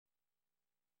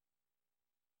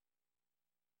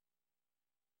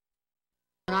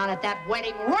on at that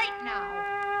wedding right now.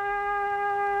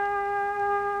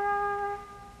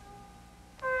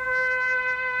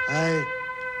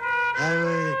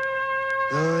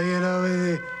 You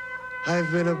know,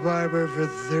 I've been a barber for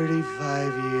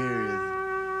 35 years.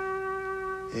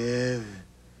 Yeah,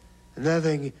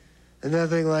 nothing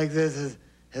like this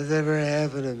has ever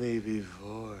happened to me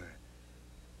before.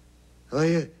 Well,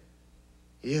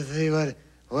 you see,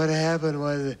 what happened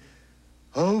was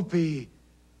Opie,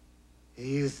 he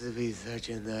used to be such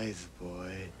a nice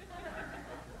boy.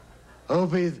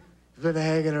 Opie's been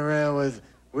hanging around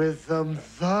with some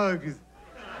thugs,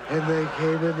 and they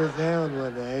came into town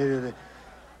one night, and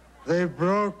they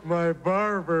broke my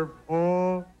barber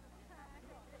pole.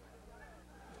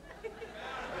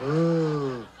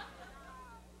 Ooh,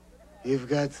 you've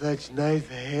got such nice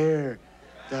hair,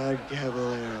 Don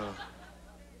Caballero.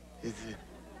 It's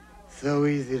so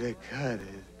easy to cut.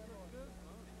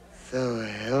 It's so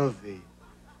healthy.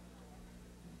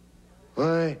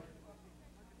 Why,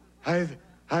 I've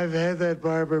had that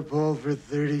barber pole for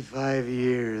 35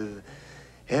 years,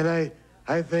 and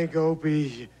I think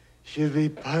Opie should be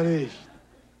punished.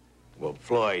 Well,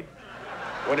 Floyd,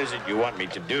 what is it you want me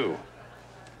to do?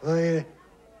 Well,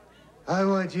 I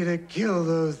want you to kill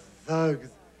those thugs,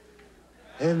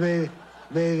 and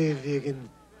maybe if you can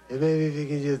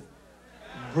just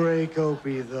break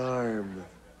Opie's arm,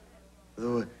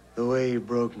 the way he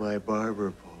broke my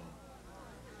barber pole.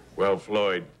 Well,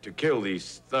 Floyd, to kill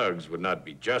these thugs would not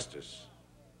be justice.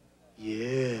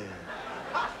 Yeah,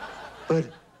 but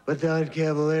Don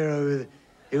Caballero,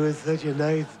 it was such a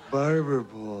nice barber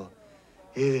pole.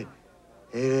 It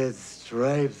had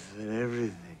stripes and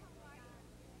everything.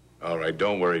 All right,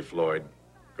 don't worry, Floyd.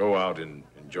 Go out and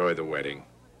enjoy the wedding.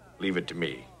 Leave it to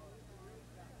me.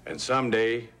 And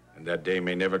someday, and that day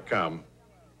may never come,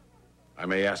 I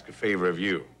may ask a favor of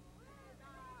you.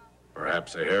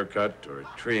 Perhaps a haircut or a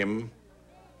trim,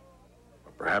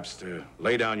 or perhaps to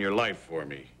lay down your life for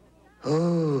me.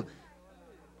 Oh,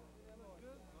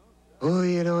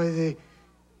 you know,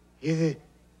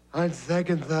 on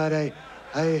second thought,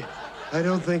 I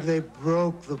don't think they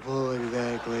broke the pole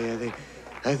exactly.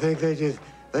 I think they just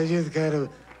kind of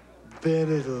bent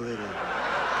it a little.